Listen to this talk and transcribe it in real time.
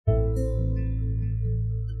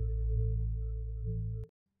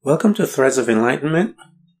Welcome to Threads of Enlightenment,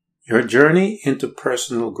 your journey into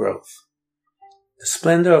personal growth. The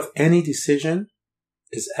splendor of any decision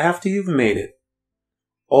is after you've made it.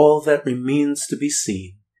 All that remains to be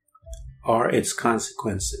seen are its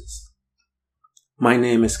consequences. My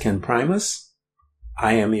name is Ken Primus.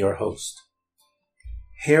 I am your host.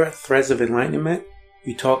 Here at Threads of Enlightenment,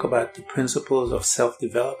 we talk about the principles of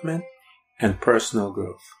self-development and personal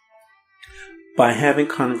growth. By having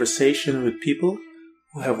conversation with people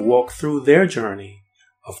who have walked through their journey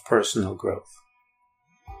of personal growth.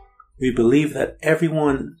 We believe that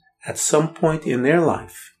everyone at some point in their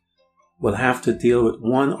life will have to deal with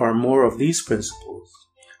one or more of these principles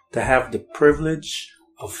to have the privilege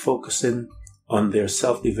of focusing on their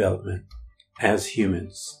self-development as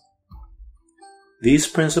humans. These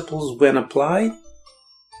principles, when applied,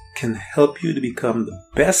 can help you to become the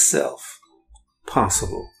best self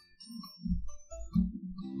possible.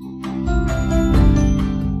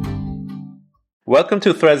 Welcome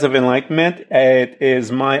to Threads of Enlightenment. It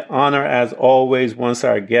is my honor, as always, once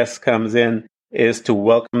our guest comes in, is to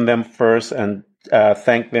welcome them first and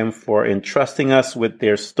thank them for entrusting us with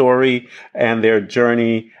their story and their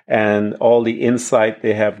journey and all the insight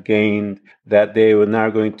they have gained that they are now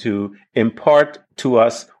going to impart to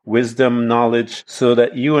us wisdom, knowledge, so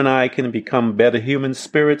that you and I can become better human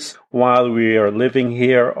spirits while we are living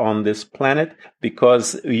here on this planet,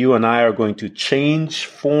 because you and I are going to change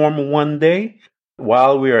form one day.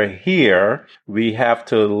 While we are here, we have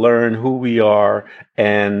to learn who we are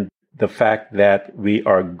and the fact that we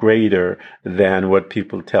are greater than what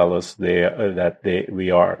people tell us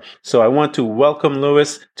we are. So I want to welcome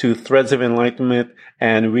Lois to Threads of Enlightenment,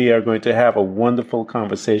 and we are going to have a wonderful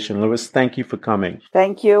conversation. Lois, thank you for coming.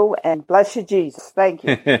 Thank you, and bless you, Jesus. Thank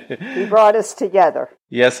you. He brought us together.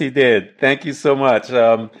 Yes, he did. Thank you so much.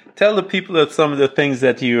 Tell the people of some of the things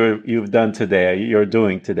that you've done today, you're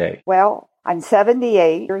doing today. Well, I'm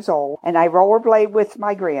 78 years old, and I rollerblade with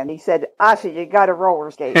my grand. He said, Asha, you got to roller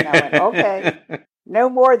skate. And I went, okay. No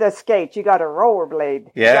more of the skates. You got to rollerblade.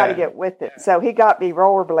 Yeah. You got to get with it. So he got me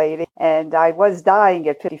rollerblading, and I was dying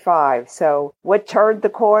at 55. So what turned the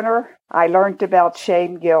corner? I learned about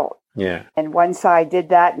shame, guilt. Yeah. And once I did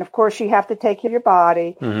that, and of course you have to take care of your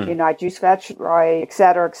body, I juice vegetables right, et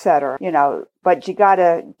cetera, but you got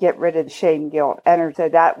to get rid of the shame, guilt, and so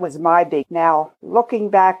that was my big. Now, looking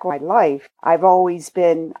back on my life, I've always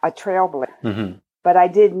been a trailblazer, but I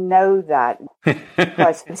didn't know that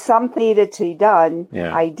because if something needed to be done,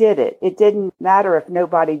 I did it. It didn't matter if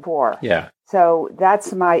nobody bore. Yeah. So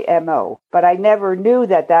that's my MO. But I never knew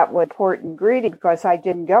that was an important ingredient because I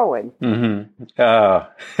didn't go in.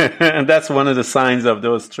 And that's one of the signs of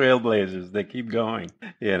those trailblazers. They keep going,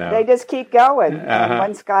 They just keep going. And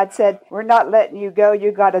once God said, we're not letting you go,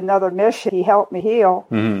 you got another mission. He helped me heal.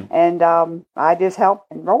 And I just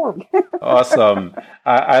helped and roared. Awesome.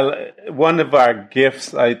 One of our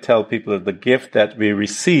gifts, I tell people, is the gift that we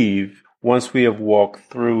receive once we have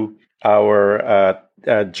walked through our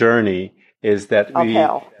journey is that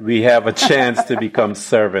we have a chance to become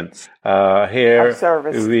servants. Here of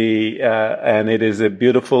service. And it is a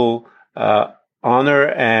beautiful honor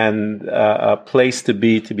and a place to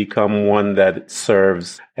become one that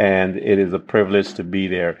serves, and it is a privilege to be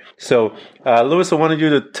there. So, Lois, I wanted you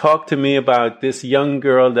to talk to me about this young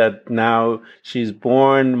girl that now she's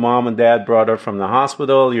born. Mom and dad brought her from the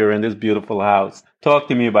hospital. You're in this beautiful house. Talk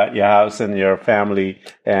to me about your house and your family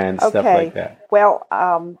and stuff like that. Well,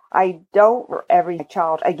 I don't every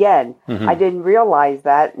child. Again, I didn't realize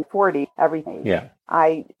that in 40, everything. Yeah.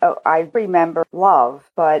 I remember love,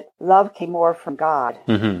 but love came more from God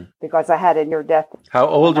because I had a near-death. How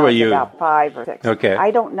old were you? About 5 or 6. Okay.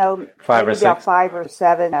 I don't know. 5 or 6? About 5 or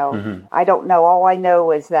 7. No. I don't know. All I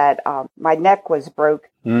know is that my neck was broke.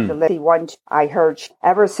 I heard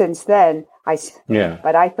ever since then.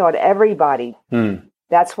 But I thought everybody.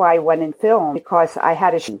 That's why I went in film, because I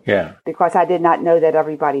had because I did not know that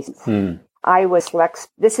everybody. I was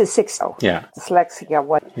this is 6.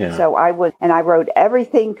 Dyslexia. So I wrote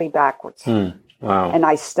everything backwards. Wow. And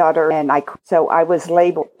I stutter, so I was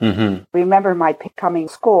labeled. Remember my coming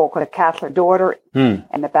to school, because a Catholic daughter in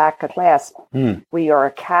the back of class. We are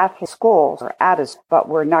a Catholic school, or but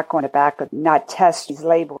we're not going to not test these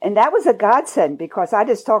labels. And that was a godsend, because I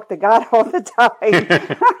just talked to God all the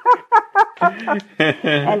time.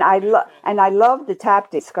 and I love the tap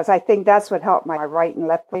dance, because I think that's what helped my right and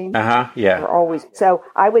left brain. So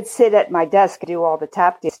I would sit at my desk and do all the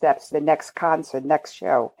tap dance steps, the next concert, next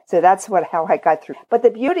show. So that's how I got through. But the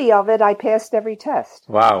beauty of it, I passed every test.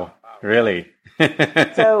 Wow, really?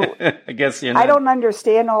 So I guess I don't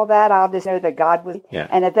understand all that. I'll just know that God was. Yeah.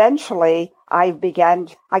 And eventually, I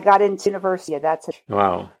got into university. That's it.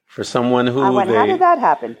 Wow. For someone who how did that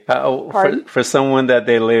happen? For someone that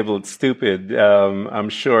they labeled stupid, I'm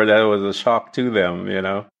sure that was a shock to them, you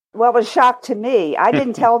know? Well, it was a shock to me. I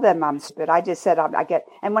didn't tell them I'm stupid. I just said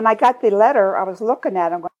and when I got the letter, I was looking at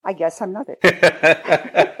them, I guess I'm not it.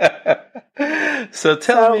 So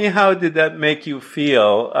tell me, how did that make you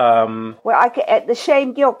feel? Well, the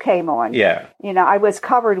shame guilt came on. Yeah. You know, I was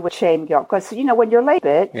covered with shame guilt because, you know, when you're late,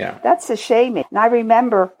 that's a shame. And I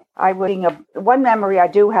remember one memory I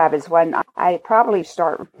do have is when I probably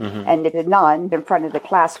start and the nun in front of the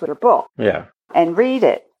class with her book and read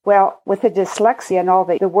it. Well, with the dyslexia and all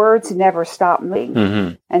the words never stop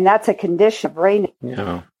moving. And that's a condition of brain.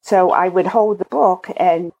 Yeah. So I would hold the book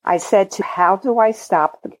and I said, how do I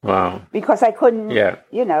stop them? Wow. Because I couldn't,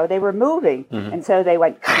 you know, they were moving. And so they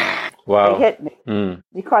went, wow. They hit me.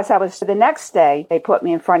 Because the next day, they put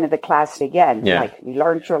me in front of the class again. Yeah. Like, you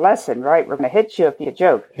learned your lesson, right? We're going to hit you if you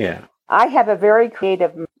joke. Yeah. I have a very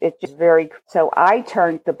creative, so I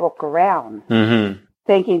turned the book around.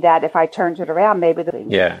 Thinking that if I turned it around, maybe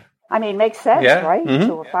I mean, it makes sense, right?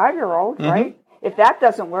 To a 5-year-old, right? If that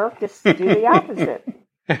doesn't work, just do the opposite.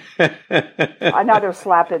 Another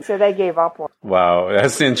slap it. So they gave up. Wow,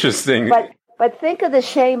 that's interesting. But think of the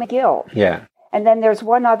shame and guilt. Yeah. And then there's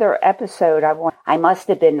one other episode I must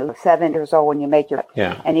have been 7 years old when you make your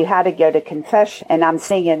and you had to go to confession, and I'm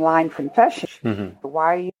sitting in line for confession.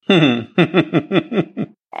 Why are you?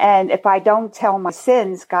 And if I don't tell my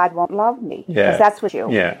sins, God won't love me. Because that's what you.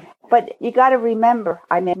 Yeah. But you got to remember,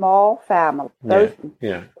 I'm in a small family. Both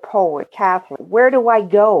Polish, Catholic. Where do I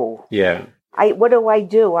go? Yeah. What do I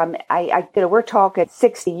do? We're talking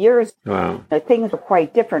 60 years. Wow. Things were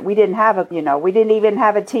quite different. We didn't have we didn't even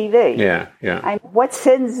have a TV. Yeah. Yeah. What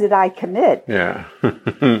sins did I commit? Yeah.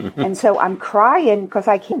 And so I'm crying because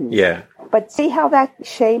I can't. Yeah. But see how that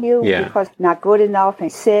shame you because not good enough and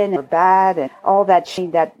sin or bad and all that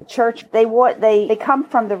shame. That church they come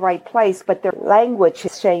from the right place, but their language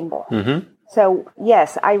is shameful. So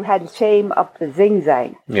yes, I had shame up the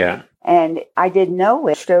zing-zang. Yeah. And I didn't know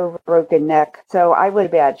it. Over broken neck. So I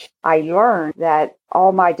learned that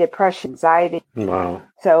all my depression, anxiety. Wow.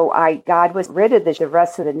 So God was rid of the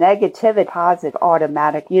rest of the negativity, positive,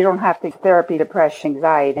 automatic. You don't have to therapy, depression,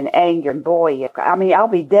 anxiety, and anger. And boy, I mean, I'll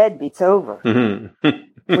be dead. It's over.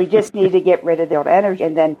 We just need to get rid of their energy.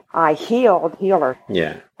 And then I healer.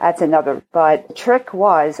 Yeah. That's another. But the trick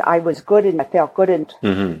was I was good and I felt good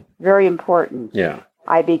and very important. Yeah.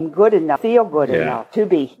 I being good enough, feel good enough to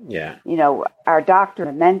be, you know, our doctor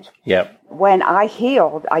and mentor. Yep. When I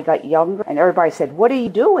healed, I got younger and everybody said, what are you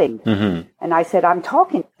doing? And I said, I'm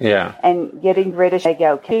talking. Yeah. And getting rid of, they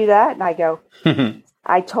go, can you do that? And I go,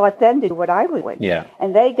 I taught them to do what I was doing. Yeah.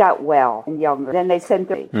 And they got well and younger. Then they sent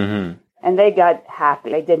me. And they got happy.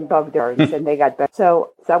 They didn't bug their and they got better.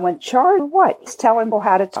 So I went, charge what? He's telling people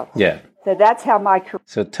how to talk. Yeah. So that's how my career.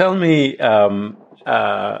 So tell me,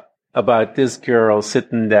 about this girl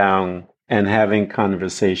sitting down and having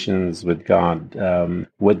conversations with God.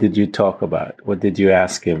 What did you talk about? What did you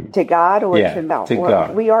ask him? To God or to Mel? To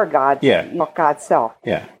God. We are God. Yeah. God's self.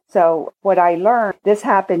 Yeah. So what I learned, this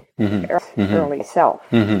happened early self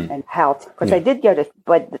and how, because I did go to,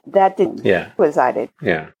 but that didn't, was I did.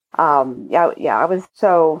 Yeah. I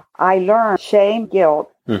learned shame, guilt.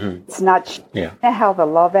 It's not how the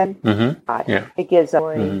love and God. It gives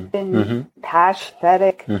joy,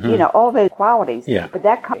 passionate, you know, all those qualities. Yeah. But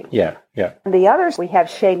that comes. Yeah. Yeah. And the others, we have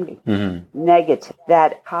shame, negative,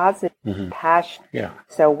 that positive, passion. Yeah.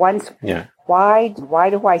 So once, why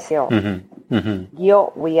do I feel?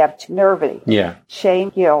 Guilt, we have nervity. Yeah.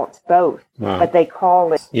 Shame, guilt, both. Wow. But they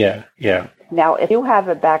call it. Yeah. Yeah. Now, if you have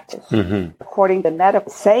a bacteria, according to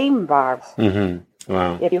medical, same virus.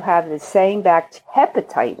 Wow. If you have the same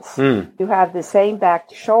hepatitis, you have the same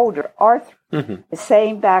shoulder arthritis, the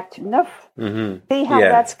same see how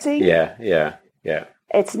that's Yeah.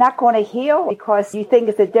 It's not going to heal because you think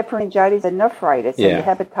it's a different meningitis and nephritis and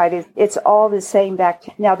hepatitis. It's all the same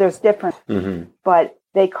bacteria. Now there's different, but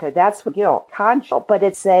that's what guilt, conscious, but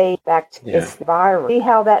it's it's the virus. See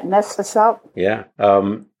how that messed us up? Yeah.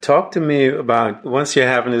 Talk to me about once you're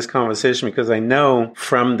having this conversation, because I know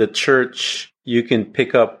from the church you can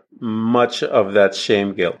pick up much of that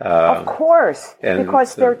shame guilt. Of course,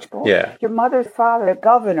 because they're your mother's father, the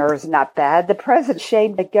governor is not bad. The president,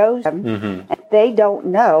 shame that goes and they don't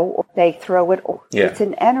know. They throw it. It's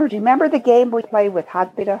an energy. Remember the game we played with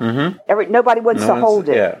hot beta? Nobody wants to hold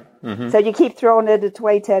it. Yeah. So you keep throwing it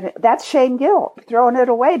away. That's shame guilt. Throwing it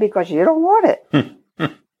away because you don't want it.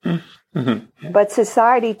 But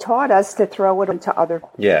society taught us to throw it into other.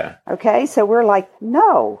 Yeah. Okay, so we're like,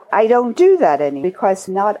 no, I don't do that anymore because it's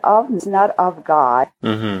not of God.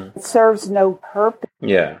 It serves no purpose.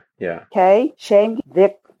 Yeah. Yeah. Okay, shame,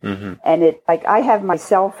 Vic, and it like I have my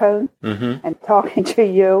cell phone and talking to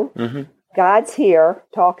you. God's here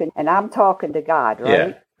talking, and I'm talking to God,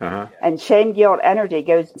 right? Yeah. And shame, guilt, energy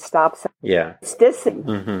goes and stops. Yeah. It's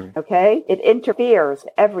dissing. Okay, it interferes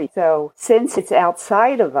so since it's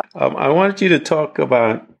outside of us. I wanted you to talk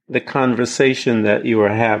about the conversation that you were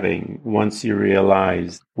having once you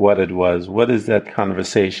realized what it was. What is that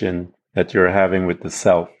conversation that you're having with the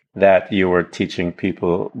self that you were teaching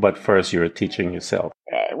people, but first you were teaching yourself?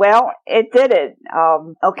 Well, it did it.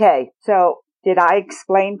 Okay, so did I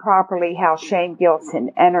explain properly how shame, guilt, and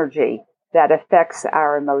energy that affects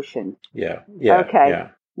our emotions? Yeah. Okay. Yeah.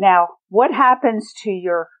 Now, what happens to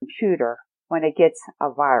your computer when it gets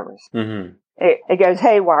a virus? It goes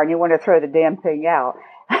haywire and you want to throw the damn thing out.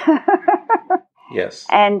 Yes.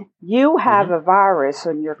 And you have a virus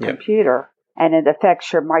on your computer and it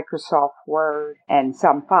affects your Microsoft Word and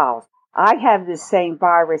some files. I have the same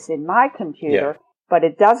virus in my computer, but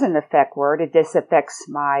it doesn't affect Word. It just affects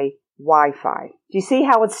my Wi-Fi. Do you see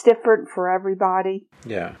how it's different for everybody?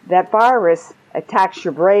 Yeah. That virus attacks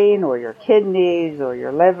your brain or your kidneys or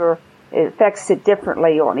your liver. It affects it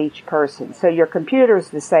differently on each person. So your computer's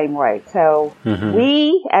the same way. So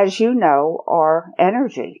we, as you know, are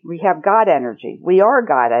energy. We have God energy. We are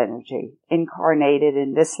God energy incarnated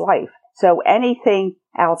in this life. So anything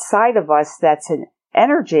outside of us that's an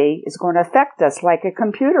energy is going to affect us like a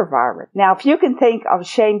computer virus. Now, if you can think of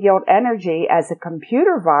shame, guilt, energy as a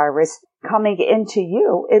computer virus coming into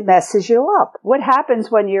you, it messes you up. What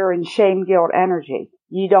happens when you're in shame, guilt, energy?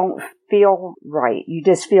 You don't feel right. You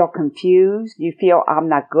just feel confused. You feel I'm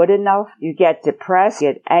not good enough. You get depressed,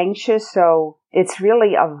 you get anxious. So it's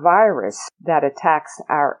really a virus that attacks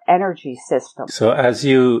our energy system. So as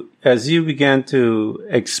you began to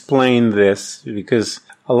explain this, because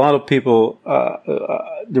a lot of people,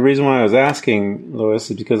 the reason why I was asking,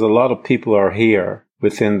 Lois, is because a lot of people are here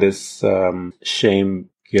within this shame,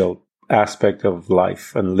 guilt aspect of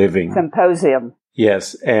life and living. Symposium.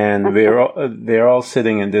 Yes, and they're all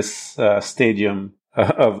sitting in this stadium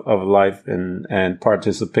of life and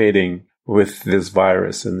participating with this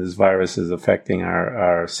virus, and this virus is affecting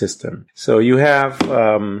our system. So you have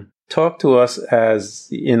talked to us as,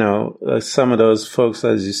 some of those folks,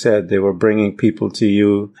 as you said, they were bringing people to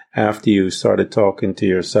you after you started talking to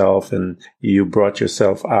yourself and you brought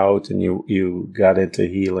yourself out and you got into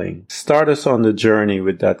healing. Start us on the journey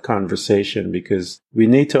with that conversation, because we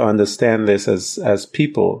need to understand this as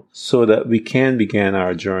people so that we can begin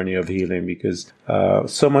our journey of healing, because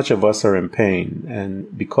so much of us are in pain,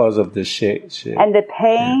 and because of the shame. And the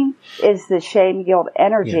pain is the shame, guilt,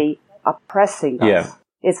 energy oppressing us. Yeah.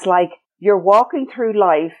 It's like you're walking through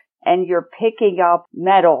life and you're picking up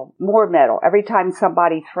more metal. Every time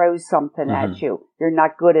somebody throws something at you, you're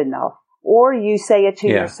not good enough. Or you say it to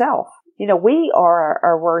yourself. We are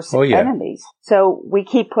our worst enemies. So we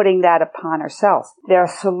keep putting that upon ourselves. Their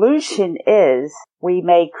solution is we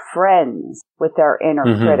make friends with our inner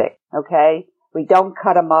critic, okay? We don't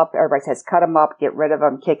cut him up. Everybody says cut him up, get rid of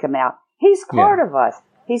him, kick him out. He's part of us.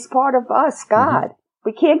 He's part of us, God.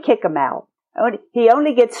 We can't kick him out. He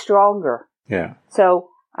only gets stronger. Yeah. So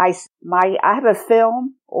I have a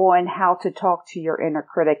film on how to talk to your inner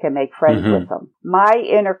critic and make friends with them. My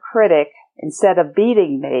inner critic, instead of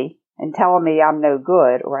beating me and telling me I'm no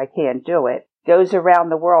good or I can't do it, goes around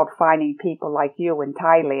the world finding people like you in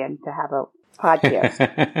Thailand to have a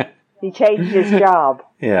podcast. He changed his job.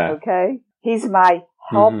 Yeah. Okay? He's my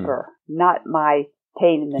helper, not my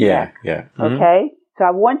pain in the neck. Yeah. Okay? So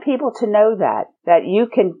I want people to know that you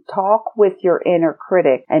can talk with your inner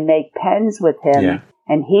critic and make pens with him,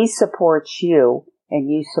 and he supports you and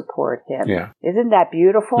you support him. Yeah. Isn't that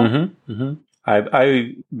beautiful?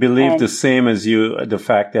 I believe the same as you, the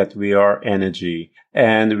fact that we are energy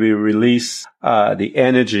and we release the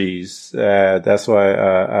energies. That's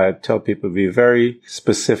why I tell people be very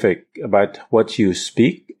specific about what you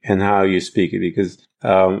speak and how you speak it, because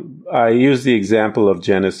I use the example of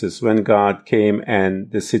Genesis when God came and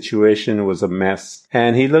the situation was a mess,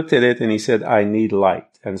 and he looked at it and he said, I need light.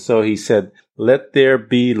 And so he said, let there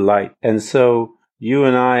be light. And so you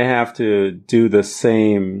and I have to do the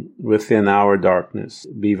same within our darkness.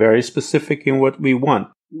 Be very specific in what we want.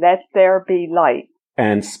 Let there be light.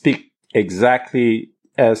 And speak exactly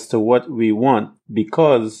as to what we want,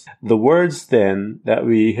 because the words then that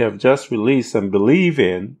we have just released and believe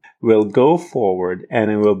in will go forward,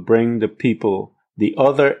 and it will bring the people the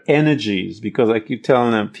other energies, because I keep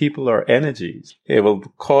telling them people are energies. It will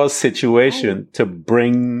cause situation to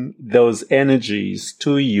bring those energies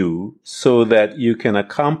to you so that you can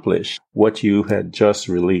accomplish what you had just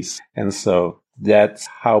released. And so that's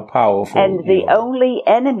how powerful. And the only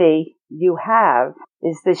enemy you have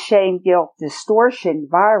is the shame, guilt, distortion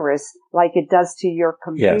virus, like it does to your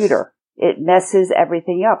computer. Yes. It messes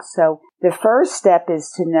everything up. So the first step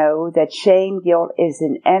is to know that shame, guilt is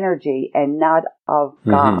an energy and not of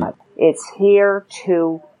God. It's here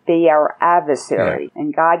to be our adversary.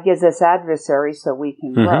 And God gives us adversaries so we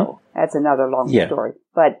can grow. That's another long story.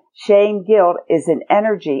 But shame, guilt is an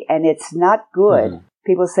energy and it's not good.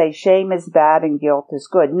 People say shame is bad and guilt is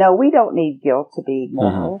good. No, we don't need guilt to be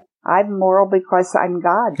moral. I'm moral because I'm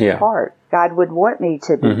God's part. God would want me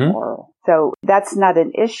to be moral. So that's not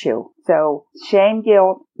an issue. So shame,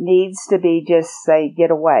 guilt needs to be just say,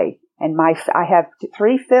 get away. And I have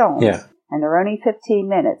 3 films and they're only 15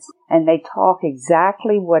 minutes and they talk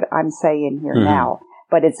exactly what I'm saying here now,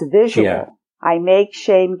 but it's visual. I make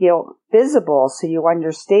shame, guilt visible so you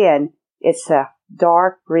understand it's a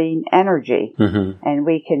dark green energy and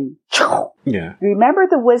we can remember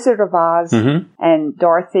the Wizard of Oz and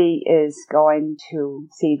Dorothy is going to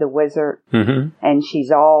see the wizard and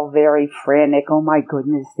she's all very frantic. Oh my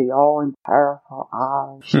goodness, the all and powerful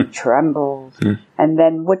Oz. She trembles. And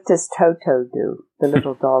then what does Toto do? The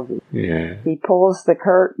little doggy. He pulls the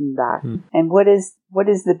curtain back. And what is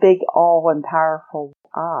the big all and powerful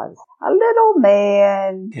Oz? A little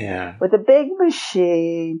man with a big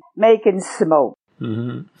machine making smoke.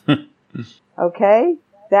 Okay?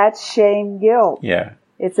 That's shame, guilt.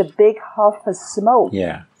 It's a big huff of smoke.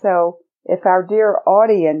 So if our dear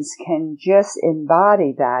audience can just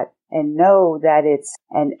embody that and know that it's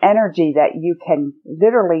an energy that you can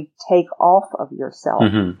literally take off of yourself.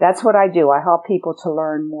 That's what I do. I help people to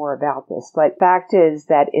learn more about this. But fact is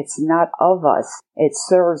that it's not of us. It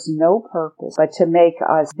serves no purpose but to make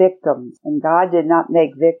us victims. And God did not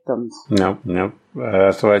make victims. No.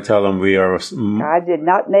 That's why I tell them we are. God did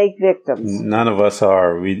not make victims. None of us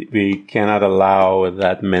are. We cannot allow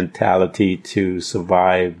that mentality to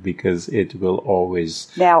survive because it will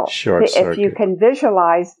always short circuit. If you can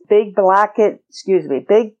visualize big blanket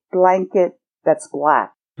that's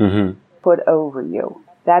black put over you,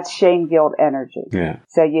 that's shame, guilt energy.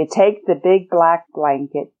 So you take the big black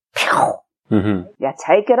blanket, you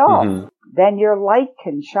take it off, then your light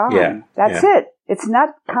can shine. That's it. It's not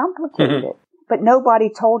complicated. But nobody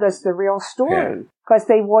told us the real story because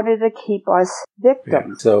they wanted to keep us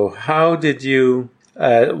victims. So how did you,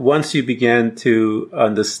 once you began to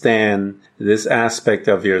understand this aspect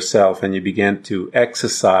of yourself and you began to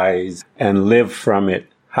exercise and live from it,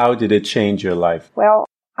 how did it change your life? Well,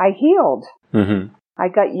 I healed. I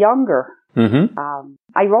got younger.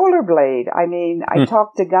 I rollerblade. I mean, I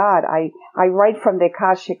talk to God. I write from the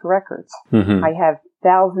Akashic Records. I have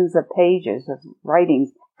thousands of pages of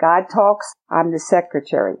writings. God talks, I'm the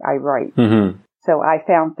secretary, I write. So I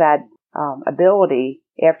found that ability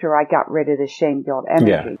after I got rid of the shame, guilt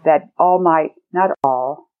energy, that not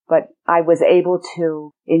all, but I was able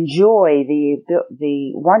to enjoy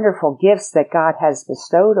the wonderful gifts that God has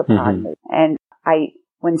bestowed upon me. And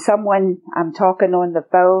when I'm talking on the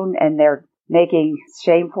phone and they're making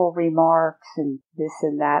shameful remarks and this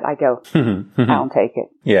and that, I go, I don't take it.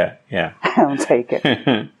 I don't take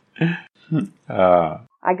it.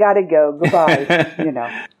 I gotta go. Goodbye.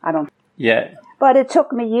 I don't. But it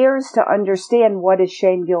took me years to understand what is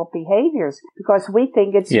shame, guilt behaviors because we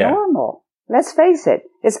think it's normal. Let's face it.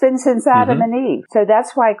 It's been since Adam and Eve. So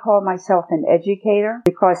that's why I call myself an educator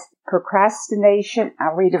because procrastination,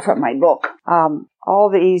 I'll read it from my book. From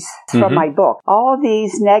my book. All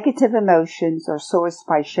these negative emotions are sourced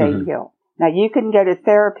by shame, guilt. Now you can go to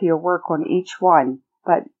therapy or work on each one,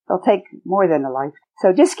 but it'll take more than a life.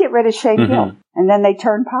 So just get rid of shame, guilt, and then they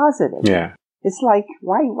turn positive. It's like,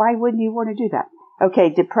 why wouldn't you want to do that? Okay,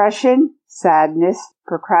 depression, sadness,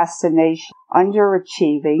 procrastination,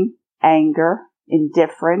 underachieving, anger,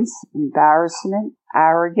 indifference, embarrassment,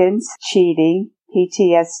 arrogance, cheating,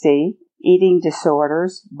 PTSD, eating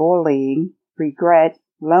disorders, bullying, regret,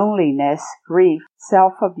 loneliness, grief,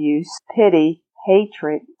 self-abuse, pity,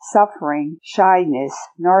 hatred, suffering, shyness,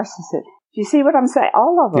 narcissism. Do you see what I'm saying?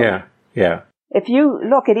 All of them. If you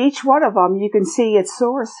look at each one of them, you can see its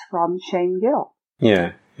source from shame, guilt.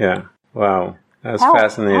 Wow. That's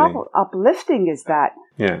fascinating. How uplifting is that?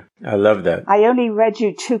 I love that. I only read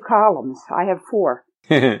you 2 columns. I have 4.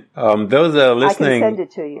 Those that are listening, I can send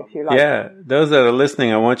it to you if you like. Those that are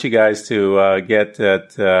listening, I want you guys to get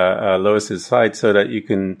at Lois's site so that you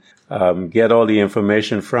can get all the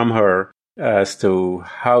information from her. as to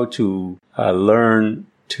how to learn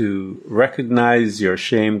to recognize your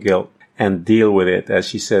shame, guilt, and deal with it. As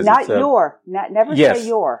she says, never say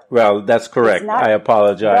your. Well, that's correct. I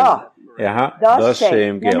apologize. The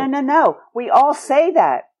shame, guilt. No. We all say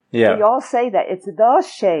that. Yeah. We all say that. It's the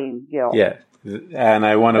shame, guilt. Yeah. And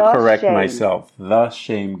I want to correct myself. The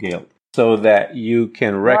shame, guilt. So that you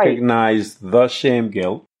can recognize the shame,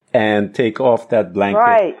 guilt, and take off that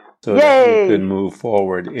blanket so that you can move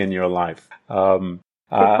forward in your life.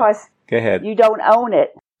 Because go ahead. You don't own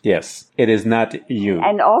it. Yes. It is not you.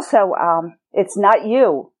 And also, it's not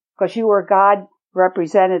you, because you are God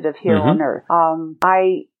representative here on earth.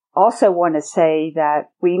 I also want to say that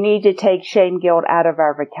we need to take shame, guilt out of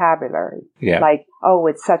our vocabulary. Yeah. Like, oh,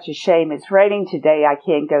 it's such a shame. It's raining today. I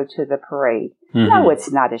can't go to the parade. No,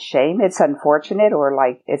 it's not a shame. It's unfortunate or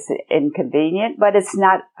like it's inconvenient, but it's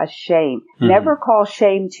not a shame. Never call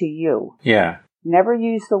shame to you. Yeah. Never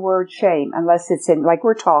use the word shame unless it's in, like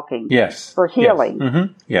we're talking. Yes. For healing. Yes.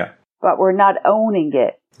 Yeah. But we're not owning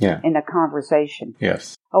it in a conversation.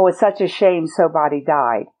 Yes. Oh, it's such a shame somebody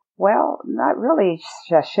died. Well, not really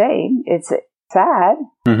a shame. It's sad.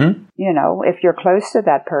 You know, if you're close to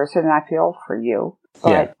that person, I feel for you.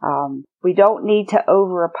 But we don't need to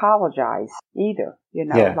over apologize either. You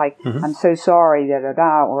know, like I'm so sorry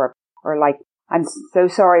or like I'm so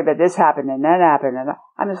sorry that this happened and that happened, and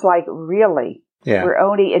I'm just like, really. Yeah. We're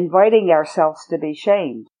only inviting ourselves to be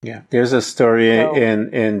shamed. Yeah. There's a story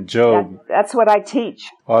in Job. That's what I teach.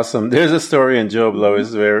 Awesome. There's a story in Job,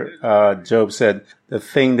 Lois, where Job said, the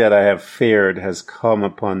thing that I have feared has come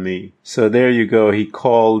upon me. So there you go. He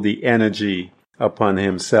called the energy upon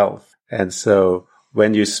himself. And so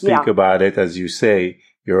when you speak about it, as you say,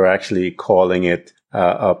 you're actually calling it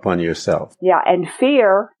upon yourself. Yeah. And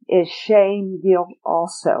fear is shame, guilt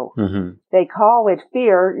also. They call it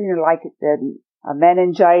fear, you know, like the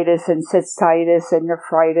meningitis and cystitis and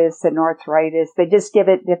nephritis and arthritis. They just give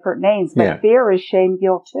it different names. But fear is shame,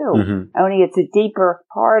 guilt too. Only it's a deeper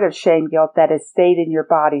part of shame, guilt that has stayed in your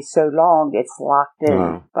body so long it's locked in.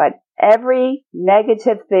 Wow. But every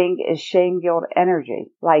negative thing is shame, guilt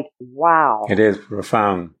energy. Like, wow. It is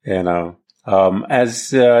profound, you know.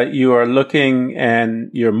 As you are looking and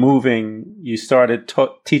you're moving, you started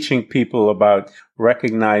teaching people about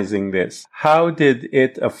recognizing this. How did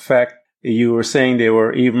it affect? You were saying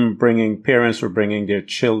parents were bringing their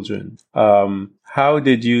children. How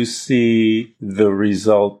did you see the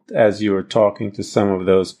result as you were talking to some of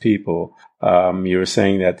those people? You were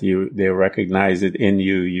saying that they recognized it in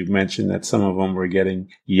you. You mentioned that some of them were getting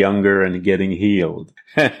younger and getting healed.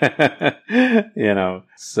 You know,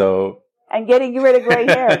 so. And getting rid of gray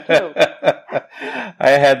hair, too.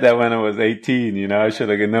 I had that when I was 18, you know. I should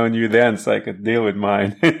have known you then so I could deal with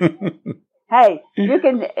mine. Hey,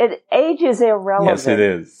 age is irrelevant. Yes, it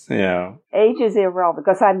is. Yeah. Age is irrelevant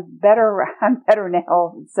because I'm better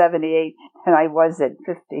now at 78 than I was at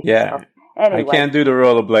 50. Yeah. So, anyway. I can't do the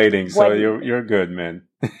rollerblading, so you're good, man.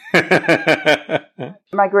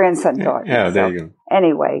 My grandson taught me. Yeah, there you go.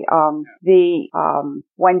 Anyway,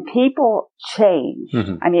 when people change,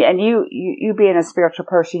 I mean, and you being a spiritual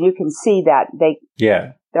person, you can see that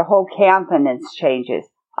the whole countenance changes.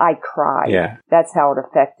 I cried. Yeah. That's how it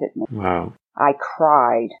affected me. Wow. I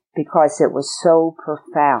cried because it was so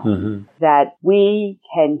profound that we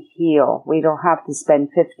can heal. We don't have to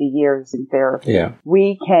spend 50 years in therapy. Yeah.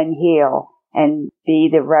 We can heal and be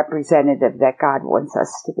the representative that God wants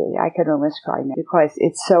us to be. I can almost cry now because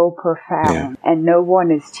it's so profound and no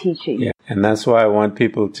one is teaching. Yeah. And that's why I want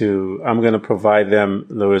people I'm going to provide them,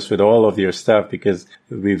 Lois, with all of your stuff because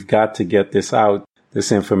we've got to get this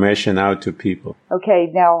information out to people.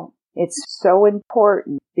 Okay, now it's so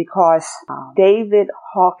important because David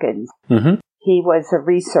Hawkins, he was a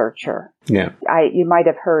researcher. Yeah. You might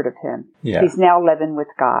have heard of him. Yeah. He's now living with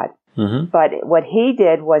God. But what he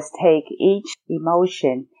did was take each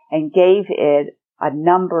emotion and gave it a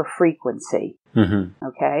number frequency.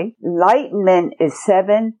 Okay? Enlightenment is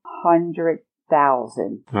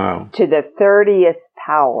 700,000 to the 30th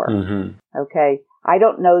power. Okay? I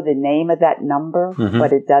don't know the name of that number,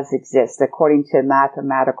 but it does exist according to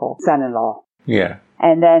mathematical son-in-law. Yeah.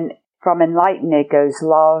 And then from enlightenment, it goes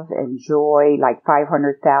love and joy, like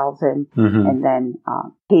 500,000, and then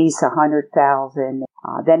peace, 100,000.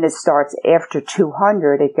 Then it starts after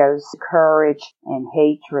 200, it goes courage and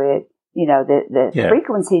hatred. You know, the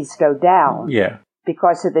frequencies go down. Yeah.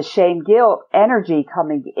 Because of the shame guilt energy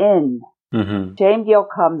coming in. Shame guilt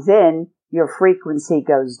comes in, your frequency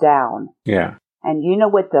goes down. Yeah. And you know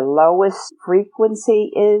what the lowest frequency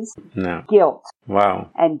is? No. Guilt. Wow.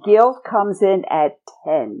 And guilt comes in at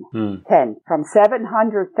 10. 10. From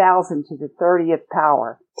 700,000 to the 30th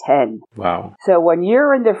power. 10. Wow. So when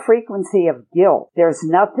you're in the frequency of guilt, there's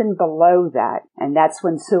nothing below that. And that's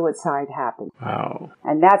when suicide happens. Wow.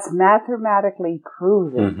 And that's mathematically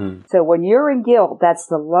proven. So when you're in guilt, that's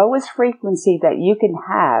the lowest frequency that you can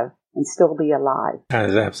have and still be alive. That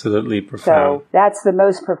is absolutely profound. So that's the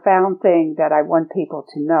most profound thing that I want people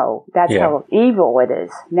to know. That's how evil it is.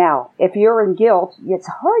 Now, if you're in guilt, it's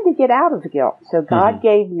hard to get out of guilt. So God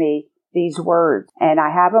gave me these words, and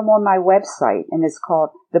I have them on my website, and it's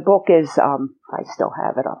called, the book is, I still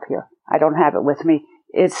have it up here. I don't have it with me.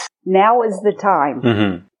 It's Now is the Time.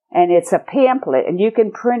 And it's a pamphlet, and you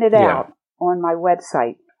can print it out on my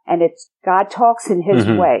website. And it's God talks in His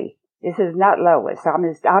way. This is not Lois.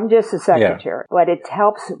 I'm just a secretary. But it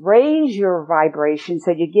helps raise your vibration so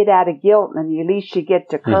you get out of guilt and at least you get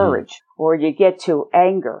to courage or you get to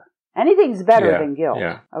anger. Anything's better than guilt.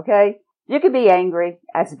 Okay? You can be angry.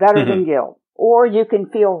 That's better than guilt. Or you can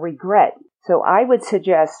feel regret. So I would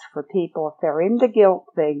suggest for people, if they're in the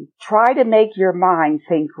guilt thing, try to make your mind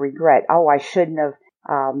think regret. Oh, I shouldn't have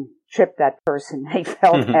tripped that person. They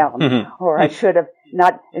fell down. Or I should have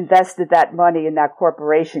not invested that money in that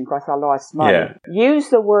corporation because I lost money. Use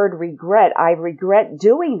the word regret. I regret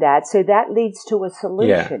doing that. So that leads to a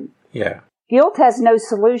solution. Guilt has no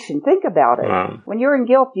solution. Think about it. When you're in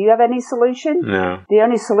guilt, do you have any solution? No. The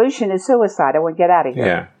only solution is suicide. I want to get out of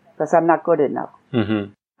here because I'm not good enough.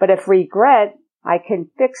 But if regret, I can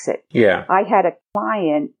fix it. I had a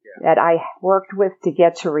client that I worked with to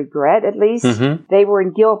get to regret, at least. They were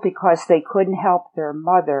in guilt because they couldn't help their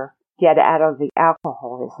mother get out of the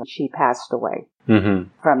alcoholism. She passed away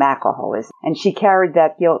from alcoholism. And she carried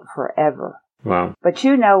that guilt forever. Wow. But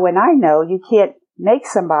you know, and I know, you can't make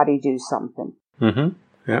somebody do something. You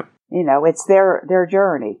know, it's their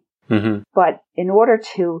journey. But in order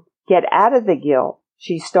to get out of the guilt,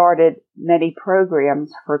 she started many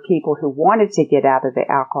programs for people who wanted to get out of the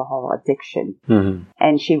alcohol addiction.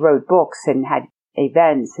 And she wrote books and had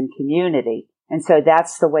events and community. And so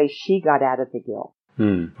that's the way she got out of the guilt.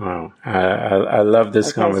 Wow. I love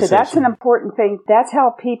this conversation. So that's an important thing. That's how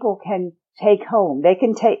people can take home. They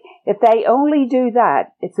can take, if they only do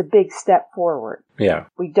that, it's a big step forward.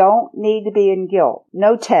 We don't need to be in guilt.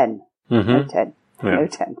 No 10. No 10. No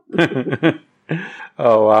 10.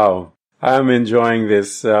 Oh, wow. I'm enjoying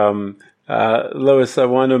this. Lois, I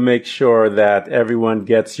want to make sure that everyone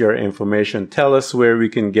gets your information. Tell us where we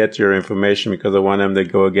can get your information because I want them to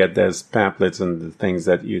go get those pamphlets and the things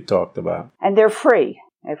that you talked about. And they're free.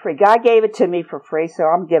 They're free. God gave it to me for free, so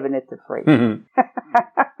I'm giving it to free.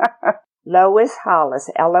 Lois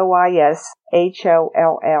Hollis,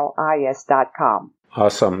 LoisHollis.com.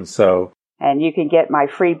 Awesome. And you can get my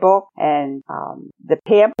free book and the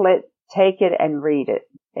pamphlet. Take it and read it.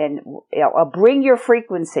 And bring your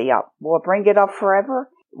frequency up. Will it bring it up forever?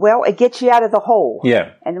 Well, it gets you out of the hole.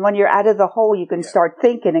 And when you're out of the hole, you can start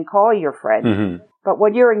thinking and call your friend. But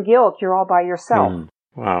when you're in guilt, you're all by yourself.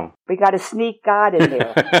 Wow. We got to sneak God in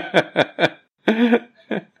there.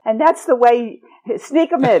 And that's the way,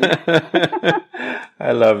 sneak him in.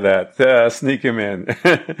 I love that. Sneak him in.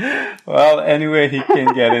 Well, anyway, he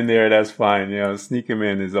can get in there. That's fine. You know, sneak him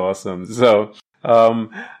in is awesome. So,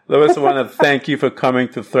 Lois, I want to thank you for coming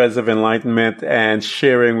to Threads of Enlightenment and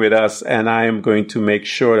sharing with us. And I am going to make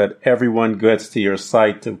sure that everyone gets to your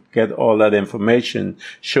site to get all that information,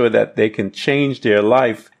 so that they can change their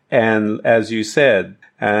life. And as you said,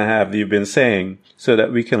 and have you been saying, so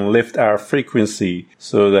that we can lift our frequency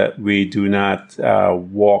so that we do not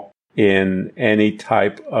walk in any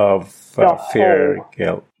type of fear,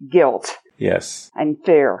 guilt. Yes. And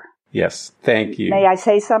fear. Yes. Thank you. May I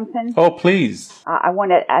say something? Oh, please. I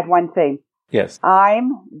want to add one thing. Yes.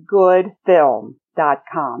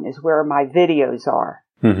 I'mGoodFilm.com is where my videos are.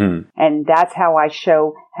 And that's how I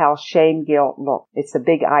show how shame guilt looks. It's a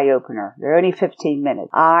big eye-opener. They're only 15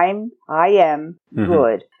 minutes.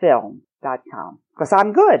 I'mGoodFilm.com. Because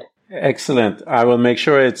I'm good. Excellent. I will make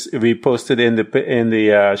sure we posted in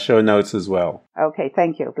the show notes as well. Okay.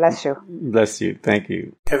 Thank you. Bless you. Bless you. Thank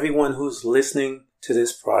you. Everyone who's listening to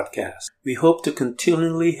this broadcast, we hope to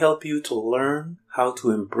continually help you to learn how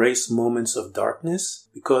to embrace moments of darkness,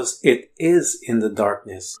 because it is in the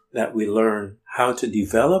darkness that we learn how to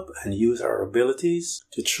develop and use our abilities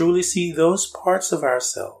to truly see those parts of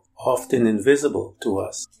ourselves often invisible to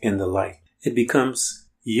us in the light. It becomes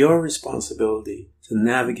your responsibility to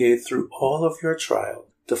navigate through all of your trials,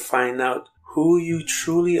 to find out who you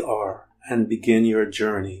truly are and begin your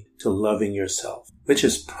journey to loving yourself, which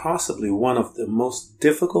is possibly one of the most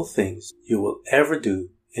difficult things you will ever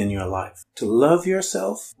do in your life. To love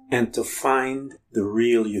yourself and to find the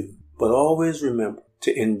real you. But always remember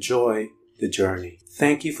to enjoy the journey.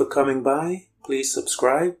 Thank you for coming by, please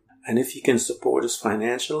subscribe. And if you can support us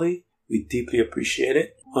financially, we deeply appreciate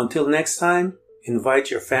it. Until next time,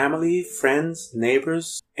 invite your family, friends,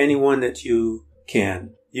 neighbors, anyone that you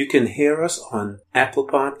can. You can hear us on Apple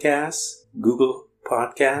Podcasts, Google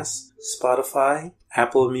Podcasts, Spotify,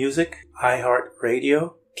 Apple Music,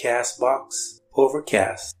 iHeartRadio, Castbox,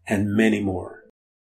 Overcast, and many more.